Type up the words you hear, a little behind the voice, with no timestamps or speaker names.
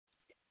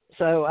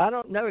So I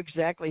don't know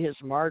exactly his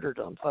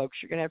martyrdom, folks.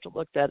 You're going to have to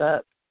look that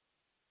up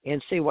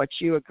and see what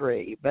you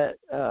agree. But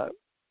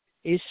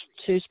he's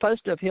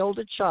supposed to have healed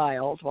a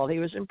child while he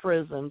was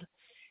imprisoned,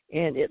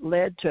 and it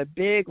led to a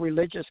big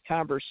religious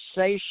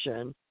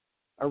conversation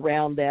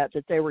around that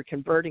they were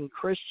converting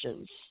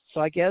Christians. So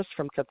I guess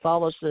from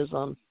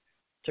Catholicism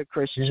to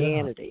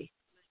Christianity.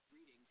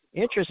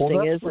 Yeah.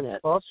 Interesting, isn't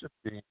it?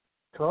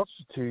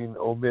 Constantine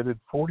omitted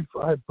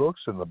 45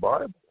 books in the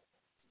Bible,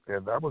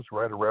 and that was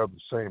right around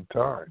the same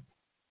time.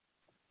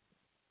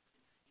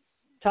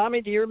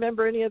 Tommy, do you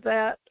remember any of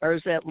that, or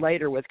is that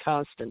later with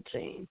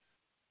Constantine?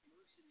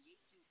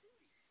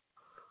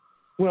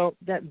 Well,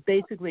 that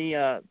basically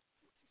all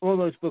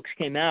those books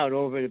came out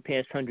over the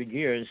past 100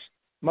 years.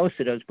 Most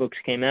of those books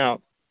came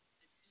out.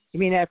 You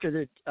mean after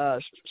the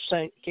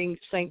St.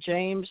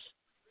 James?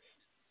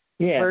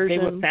 Yeah, version?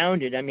 They were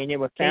founded. I mean, they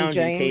were found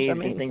in caves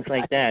and things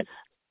like that.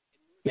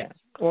 Yeah.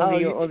 All the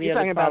you're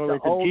talking other about the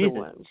followers older of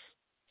Jesus.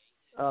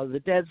 ones. The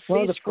Dead Sea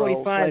well, the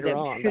Scrolls 45 later that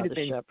on should by have the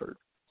been, shepherd.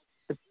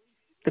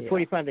 The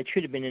 45 that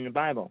should have been in the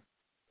Bible.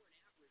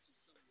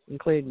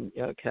 Including,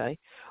 okay.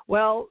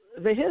 Well,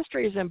 the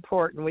history is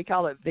important. We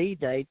call it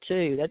V-Day,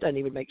 too. That doesn't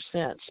even make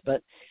sense.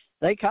 But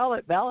they call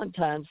it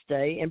Valentine's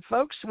Day. And,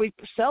 folks, we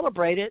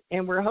celebrate it,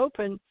 and we're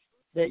hoping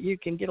that you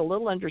can get a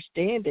little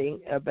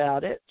understanding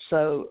about it.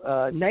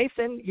 So,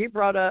 Nathan, you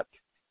brought up,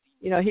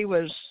 he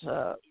was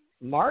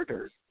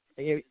martyred.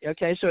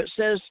 Okay, so it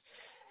says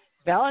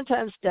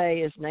Valentine's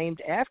Day is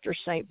named after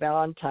St.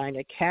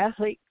 Valentine,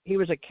 he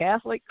was a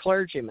Catholic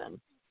clergyman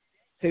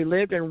who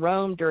lived in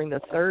Rome during the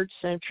 3rd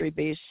century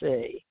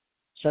BC.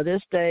 So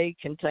this day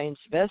contains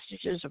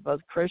vestiges of both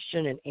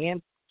Christian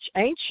and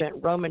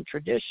ancient Roman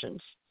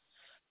traditions.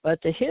 But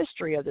the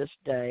history of this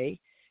day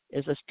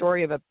is a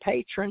story of a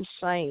patron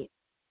saint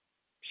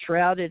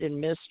shrouded in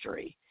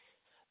mystery.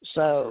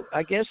 So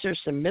I guess there's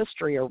some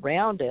mystery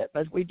around it,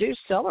 but we do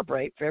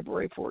celebrate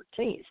February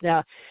 14th.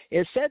 Now,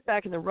 it's said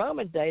back in the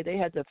Roman day they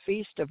had the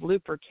Feast of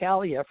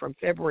Lupercalia from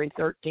February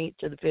 13th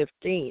to the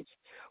 15th,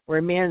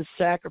 where men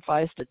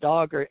sacrificed a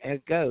dog or a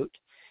goat,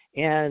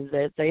 and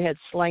that they had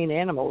slain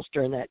animals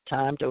during that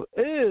time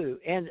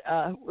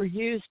were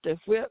used to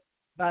whip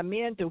by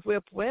men to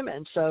whip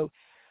women. So,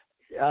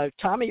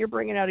 Tommy, you're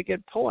bringing out a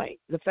good point.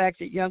 The fact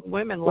that young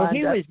women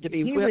lined up to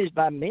be whipped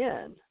by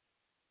men.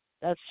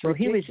 That's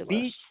ridiculous.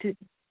 He was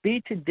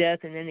beat to death,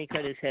 and then he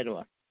cut his head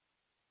off.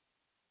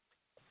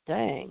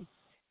 Dang.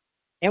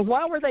 And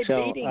why were they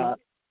beating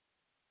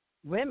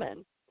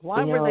women?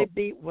 Why would they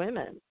beat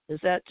women?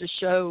 Is that to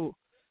show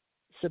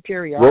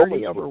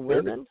superiority over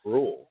women?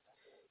 Cruel.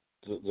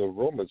 The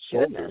Roman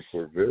soldiers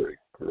were very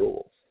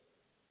cruel.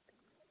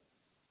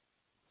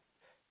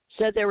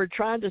 Said they were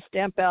trying to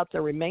stamp out the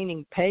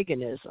remaining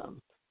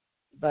paganism,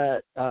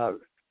 but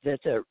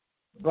that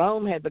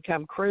Rome had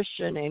become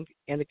Christian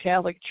and the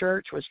Catholic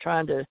Church was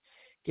trying to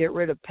get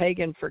rid of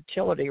pagan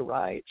fertility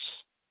rites.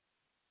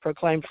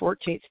 Proclaimed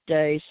 14th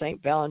day,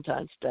 St.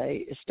 Valentine's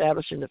Day,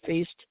 establishing the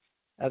feast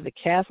of the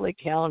Catholic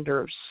calendar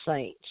of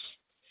saints.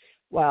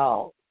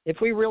 Wow. If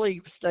we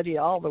really study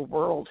all the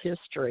world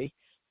history,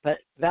 but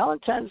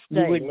Valentine's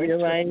Day links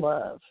with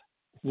love.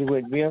 You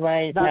would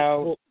realize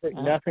how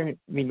nothing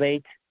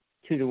relates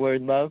to the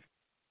word love?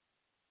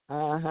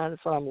 That's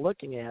what I'm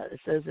looking at.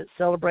 It says it's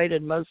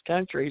celebrated in most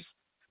countries,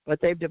 but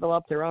they've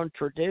developed their own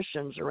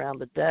traditions around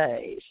the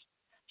days.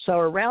 So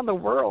around the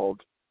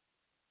world,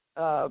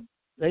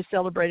 they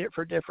celebrate it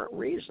for different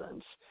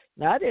reasons.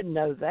 Now, I didn't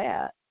know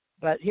that,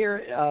 but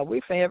here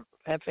we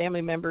have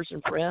family members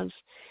and friends.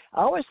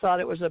 I always thought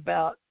it was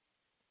about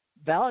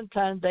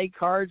Valentine's Day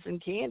cards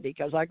and candy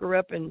because I grew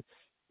up in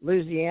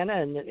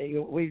Louisiana, and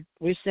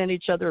we sent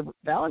each other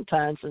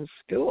Valentines in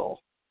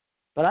school.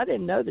 But I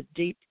didn't know the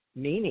deep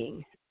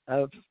meaning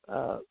of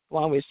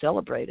why we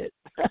celebrate it.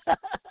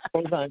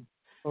 Hold on.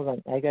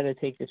 I got to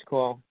take this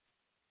call.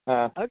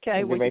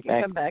 Okay, we right can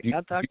back. come back.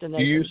 I'll talk to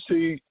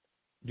Nathan.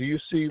 Do you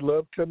see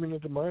love coming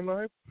into my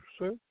life,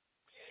 sir?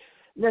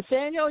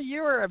 Nathaniel,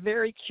 you are a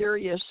very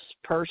curious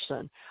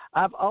person.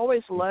 I've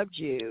always loved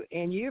you,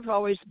 and you've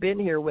always been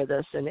here with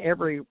us in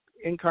every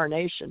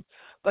incarnation.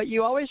 But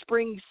you always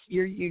bring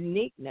your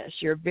uniqueness,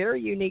 your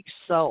very unique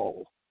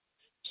soul.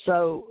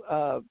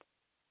 So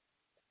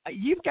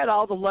you've got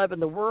all the love in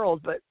the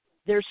world, but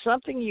there's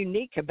something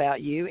unique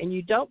about you, and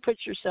you don't put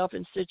yourself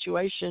in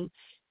situation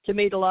to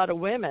meet a lot of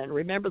women.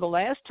 Remember the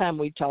last time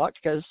we talked,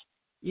 because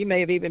you may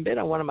have even been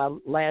on one of my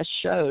last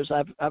shows.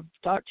 I've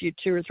talked to you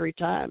 2 or 3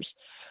 times.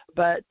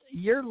 But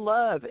your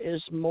love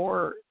is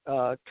more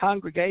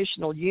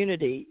congregational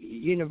unity,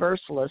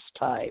 universalist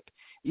type.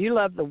 You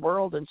love the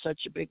world in such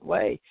a big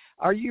way.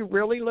 Are you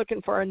really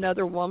looking for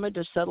another woman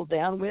to settle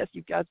down with?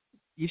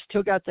 You've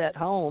still got that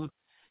home.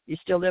 You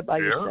still live by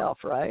yourself,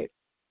 right?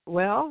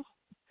 Well,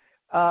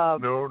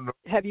 no.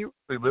 Have you?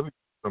 They live with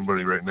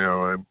somebody right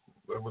now.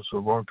 That was a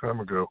long time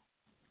ago.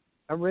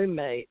 A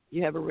roommate.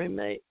 You have a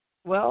roommate.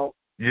 Well.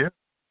 Yeah.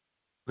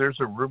 There's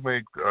a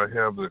roommate I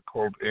have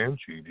called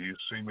Angie. Do you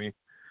see me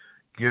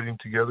getting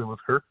together with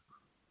her?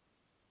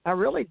 I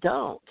really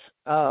don't.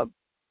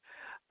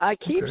 I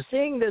keep Okay.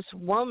 seeing this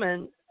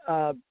woman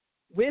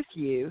with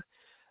you,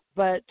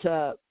 but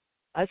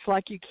it's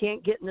like you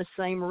can't get in the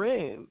same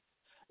room.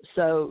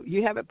 So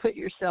you haven't put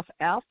yourself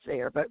out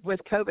there. But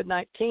with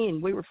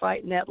COVID-19, we were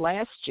fighting that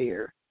last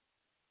year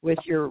with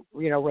your,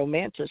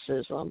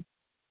 romanticism.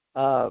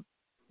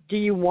 Do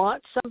you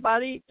want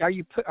somebody? Are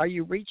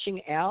you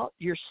reaching out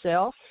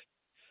yourself?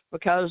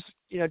 Because,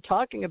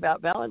 talking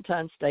about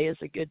Valentine's Day is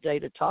a good day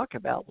to talk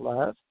about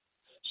love.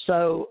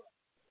 So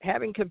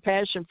having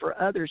compassion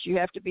for others, you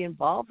have to be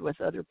involved with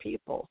other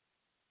people.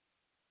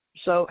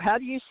 So how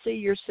do you see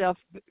yourself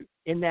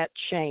in that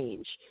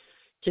change?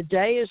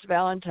 Today is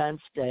Valentine's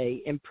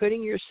Day, and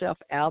putting yourself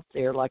out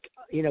there like,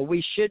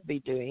 we should be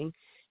doing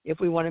if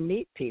we want to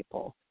meet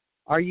people.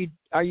 Are you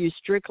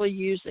strictly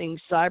using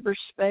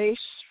cyberspace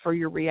for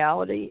your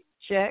reality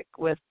check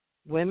with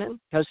women?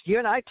 Because you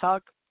and I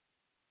talk,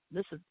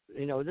 this is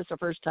the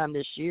first time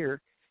this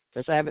year,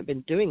 because I haven't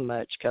been doing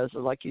much because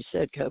of, like you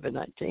said,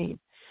 COVID-19.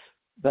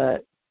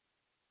 But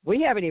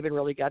we haven't even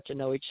really got to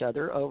know each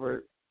other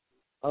over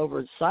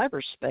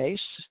cyberspace.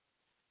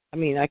 I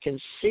mean, I can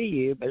see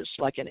you, but it's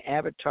like an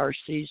avatar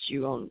sees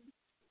you on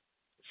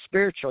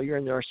spiritual. You're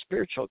in our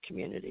spiritual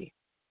community.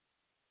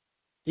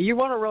 Do you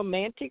want a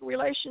romantic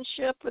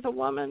relationship with a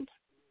woman?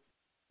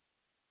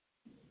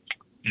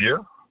 Yeah.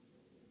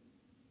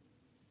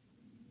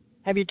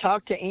 Have you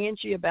talked to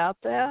Angie about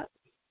that?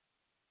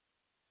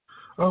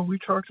 Oh, we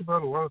talked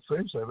about a lot of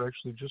things. I've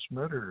actually just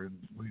met her, and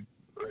we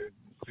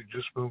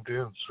just moved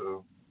in,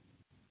 so.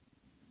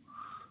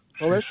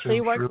 Well, let's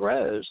see what really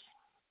grows.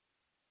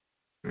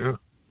 Yeah.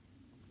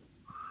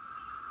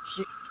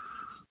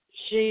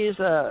 She's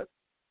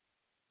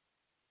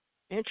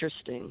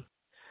interesting.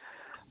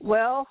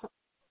 Well,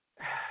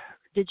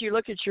 did you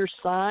look at your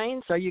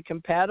signs? Are you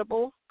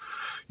compatible?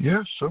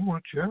 Yeah,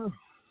 somewhat, yeah.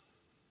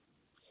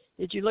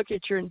 Did you look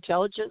at your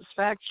intelligence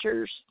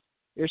factors?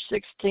 You're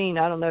 16.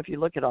 I don't know if you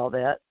look at all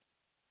that,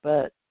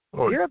 but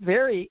you're a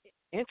very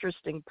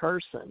interesting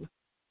person.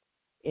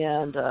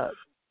 And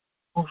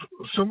well,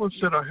 someone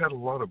said I had a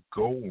lot of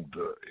gold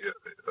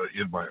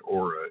in my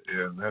aura,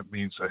 and that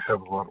means I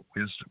have a lot of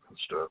wisdom and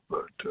stuff.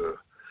 But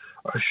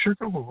I sure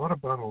know a lot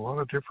about a lot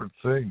of different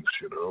things,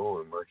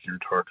 and like you're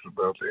talking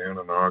about the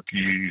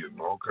Anunnaki and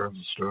all kinds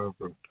of stuff.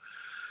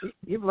 And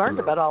you've learned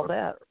about all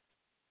that,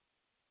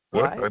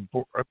 what? right?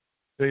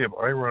 They have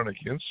ironic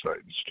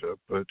insight and stuff,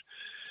 but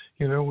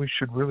we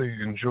should really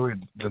enjoy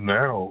the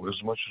now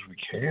as much as we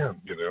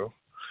can.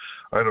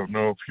 I don't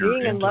know if you're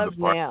being in into love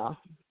the Bible. now.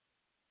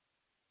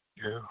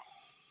 Yeah.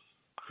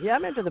 Yeah,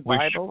 I'm into the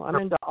Bible. I'm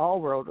into all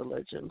world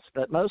religions,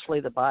 but mostly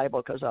the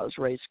Bible because I was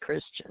raised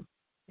Christian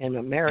in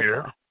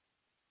America.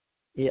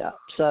 Yeah.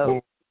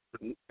 So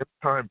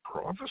time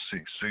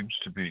prophecy seems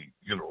to be,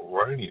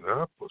 lining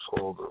up with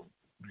all the,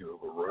 the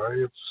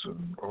riots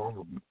and all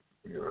the,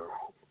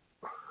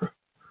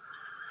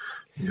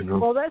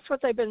 Well, that's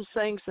what they've been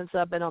saying since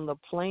I've been on the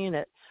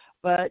planet.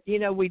 But,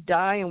 we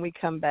die and we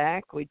come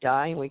back. We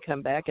die and we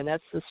come back. And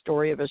that's the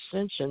story of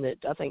ascension that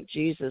I think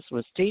Jesus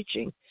was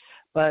teaching.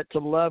 But to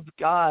love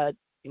God,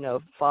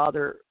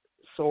 Father,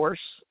 Source,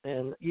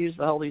 and use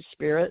the Holy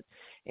Spirit.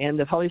 And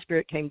the Holy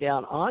Spirit came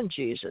down on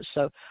Jesus.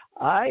 So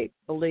I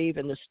believe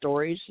in the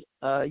stories.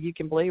 You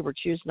can believe or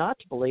choose not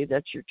to believe.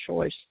 That's your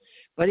choice.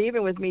 But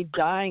even with me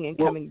dying and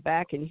coming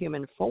back in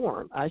human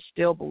form, I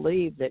still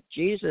believe that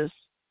Jesus,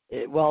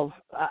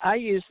 I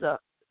use the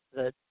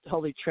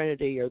Holy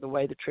Trinity, or the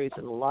way, the truth,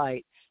 and the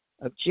light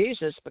of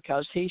Jesus,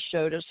 because he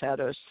showed us how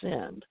to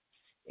ascend.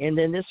 And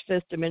in this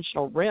fifth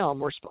dimensional realm,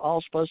 we're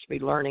all supposed to be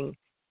learning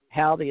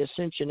how the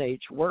ascension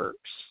age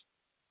works.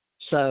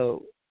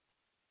 So,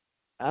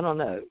 I don't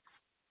know.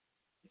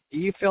 Do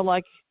you feel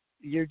like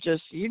you're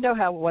just,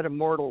 what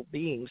immortal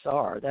beings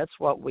are? That's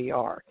what we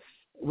are.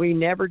 We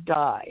never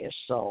die as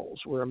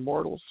souls. We're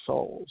immortal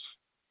souls.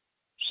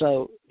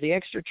 So the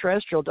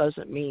extraterrestrial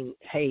doesn't mean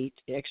hate.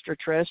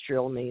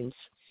 Extraterrestrial means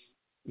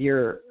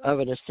you're of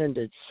an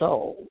ascended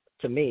soul.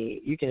 To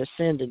me, you can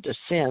ascend and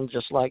descend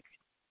just like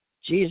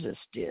Jesus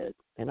did,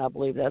 and I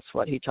believe that's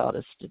what he taught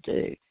us to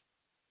do.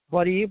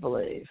 What do you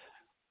believe?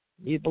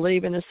 You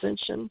believe in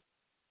ascension?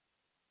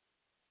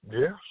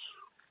 Yes.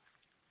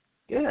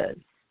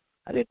 Good.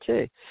 I do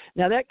too.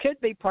 Now, that could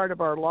be part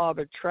of our law of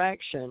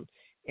attraction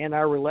and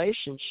our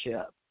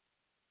relationship,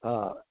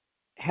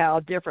 how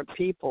different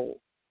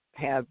people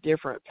have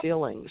different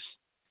feelings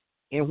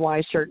and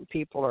why certain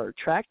people are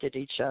attracted to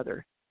each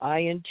other.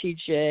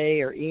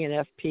 INTJ or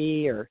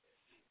ENFP or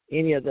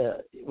any of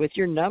with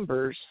your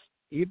numbers,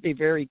 you'd be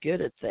very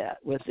good at that.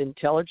 With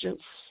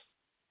intelligence,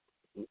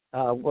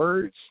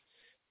 words,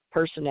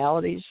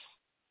 personalities.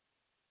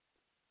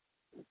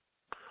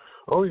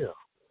 Oh, yeah.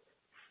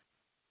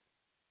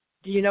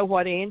 Do you know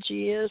what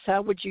Angie is?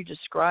 How would you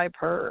describe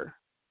her?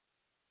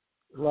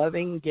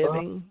 Loving,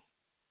 giving?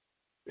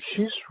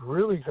 She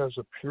really has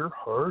a pure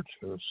heart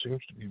and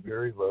seems to be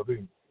very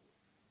loving.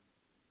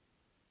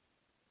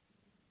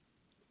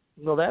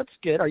 Well, that's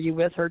good. Are you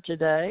with her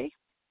today?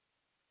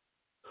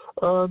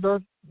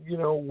 Not,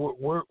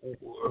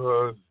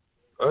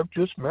 I've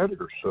just met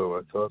her, so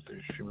I thought that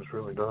she was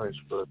really nice.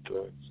 But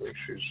I think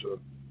she's,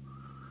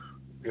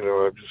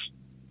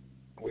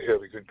 we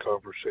had a good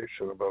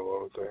conversation about a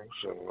lot of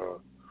things, and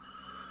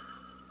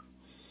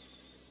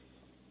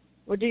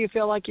Well, do you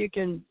feel like you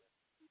can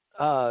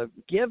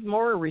give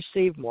more or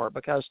receive more?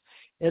 Because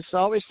it's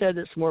always said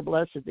it's more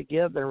blessed to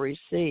give than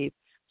receive.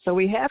 So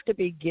we have to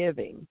be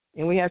giving,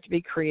 and we have to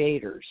be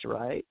creators,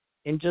 right?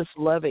 And just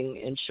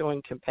loving and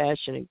showing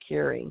compassion and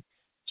caring.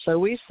 So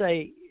we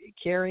say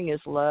caring is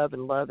love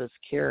and love is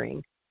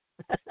caring.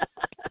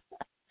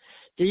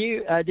 Did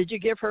you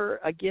give her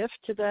a gift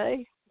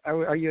today?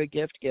 Or are you a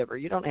gift giver?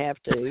 You don't have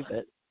to,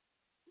 but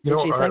did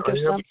you think of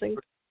something?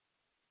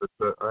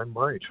 But I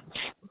might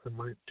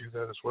do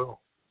that as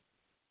well.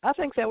 I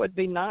think that would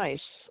be nice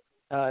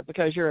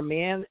because you're a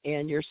man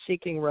and you're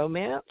seeking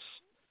romance,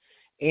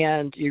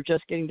 and you're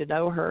just getting to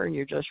know her and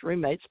you're just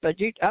roommates. But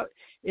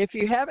if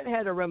you haven't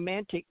had a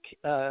romantic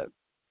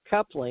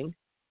coupling,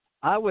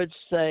 I would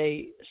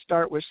say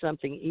start with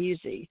something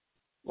easy,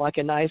 like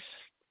a nice,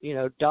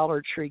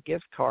 Dollar Tree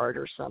gift card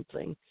or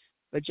something.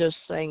 But just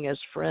saying as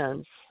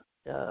friends,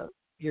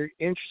 you're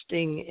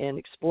interested in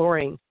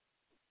exploring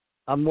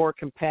a more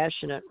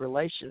compassionate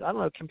relationship. I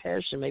don't know,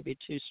 compassion may be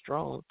too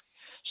strong.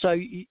 So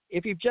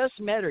if you've just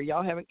met her,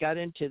 y'all haven't got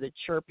into the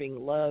chirping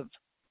love,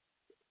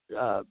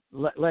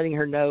 letting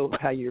her know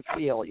how you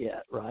feel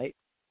yet, right?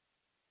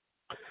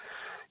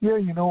 Yeah,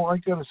 I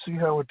got to see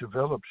how it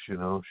develops. She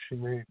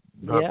may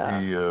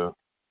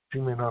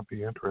not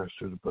be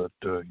interested, but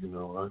I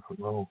don't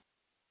know.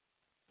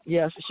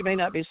 Yes, she may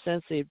not be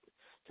sensitive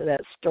to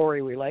that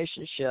story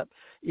relationship.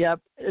 Yeah,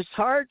 it's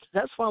hard.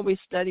 That's why we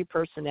study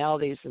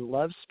personalities and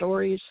love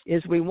stories,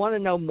 is we want to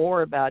know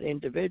more about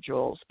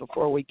individuals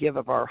before we give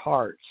of our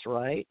hearts,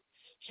 right?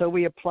 So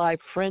we apply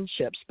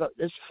friendships. But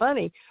it's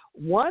funny,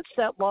 once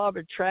that law of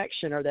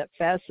attraction or that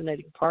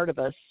fascinating part of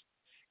us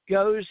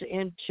goes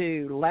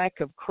into lack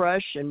of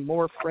crush and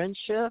more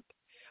friendship,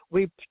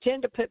 we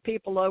tend to put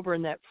people over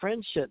in that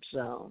friendship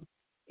zone.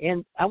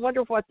 And I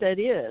wonder what that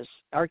is.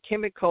 Our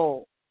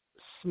chemical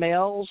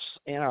smells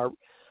and our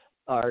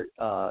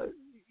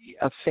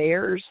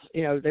affairs,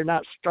 they're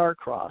not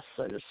star-crossed,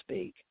 so to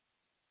speak.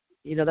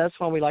 That's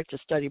why we like to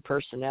study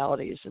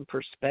personalities and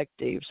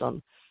perspectives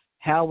on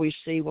how we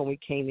see when we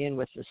came in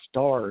with the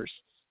stars.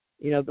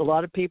 A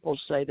lot of people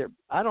say that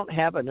I don't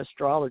have an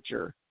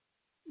astrologer.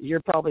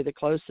 You're probably the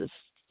closest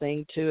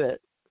thing to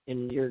it.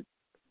 And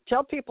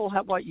tell people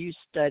what you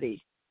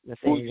study,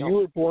 Nathaniel. Well, you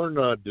were born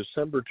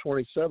December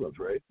 27th,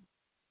 right?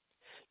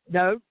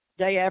 No,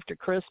 day after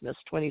Christmas,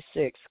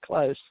 26th,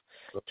 close.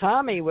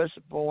 Tommy was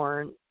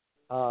born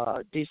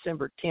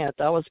December 10th.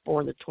 I was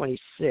born the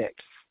 26th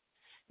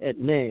at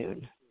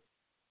noon.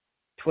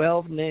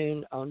 12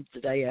 noon on the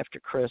day after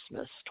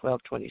Christmas,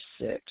 12/26.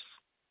 Okay.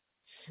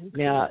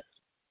 Now,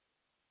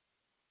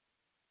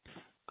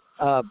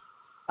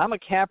 I'm a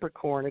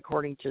Capricorn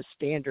according to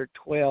standard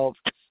 12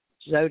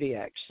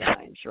 zodiac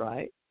signs,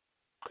 right?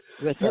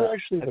 With You're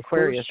actually the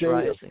Aquarius first day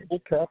rising. of full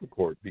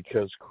Capricorn,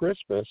 because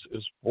Christmas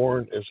is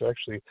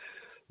actually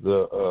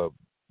the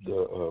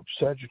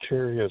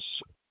Sagittarius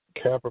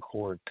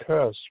Capricorn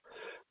cusp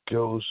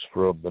goes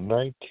from the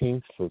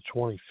 19th to the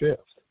 25th.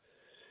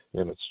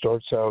 And it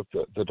starts out,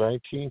 the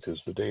 19th is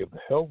the day of the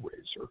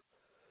Hellraiser.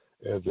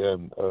 And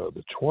then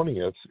the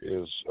 20th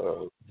is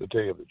the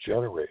day of the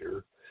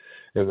Generator.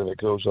 And then it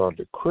goes on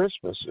to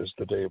Christmas is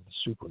the day of the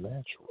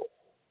Supernatural.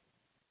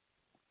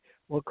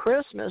 Well,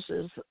 Christmas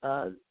is,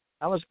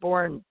 I was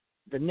born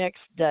the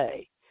next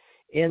day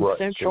in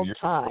Central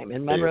Time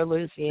in Monroe,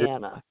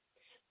 Louisiana.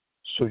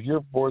 So you're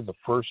born the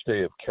first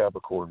day of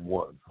Capricorn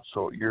 1.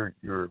 So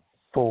you're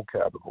full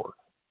Capricorn.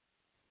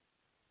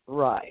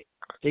 Right.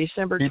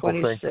 December 26th.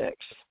 People think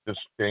this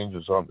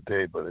changes on the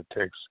day, but it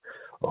takes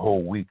a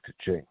whole week to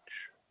change.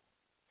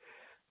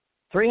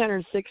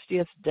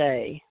 360th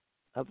day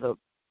of the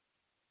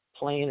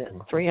planet.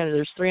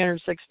 There's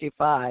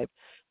 365,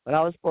 but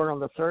I was born on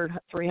the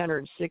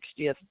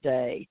 360th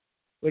day,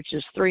 which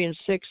is 3 and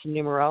 6 in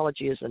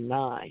numerology is a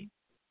 9,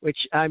 which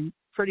I'm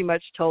pretty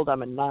much told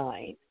I'm a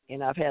 9,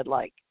 and I've had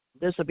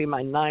this will be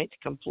my 9th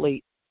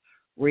complete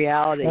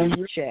reality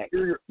check.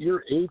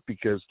 You're 8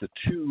 because the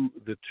 2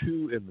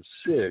 and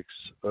the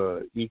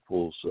 6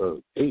 equals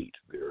 8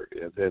 there,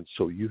 and then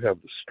so you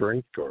have the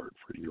strength card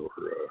for your.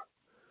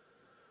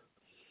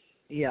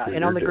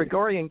 And on the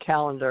Gregorian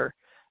calendar,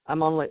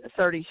 I'm on the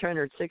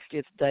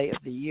 360th day of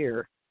the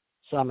year,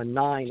 so I'm a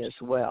 9 as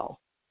well.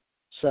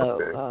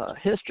 So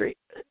history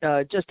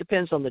just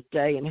depends on the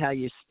day and how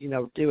you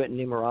do it in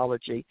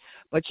numerology.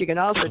 But you can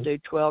also do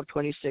 12,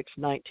 26,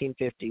 19,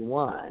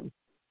 51.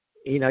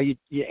 You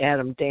add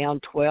them down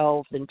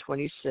 12, then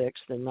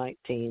 26, then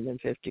 19, then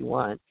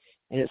 51,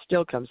 and it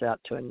still comes out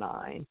to a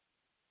 9.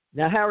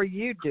 Now, how are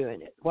you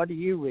doing it? What are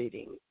you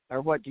reading,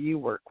 or what do you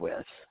work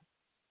with?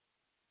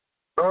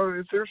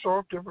 There's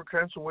all different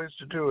kinds of ways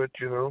to do it,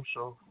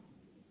 so.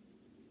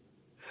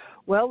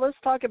 Well, let's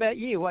talk about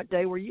you. What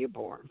day were you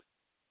born?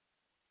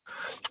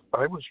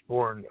 I was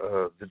born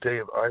the day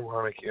of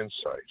ironic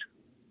insight.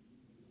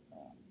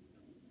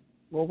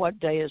 Well, what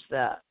day is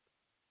that?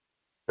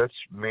 That's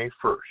May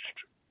 1st,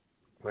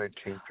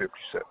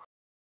 1957.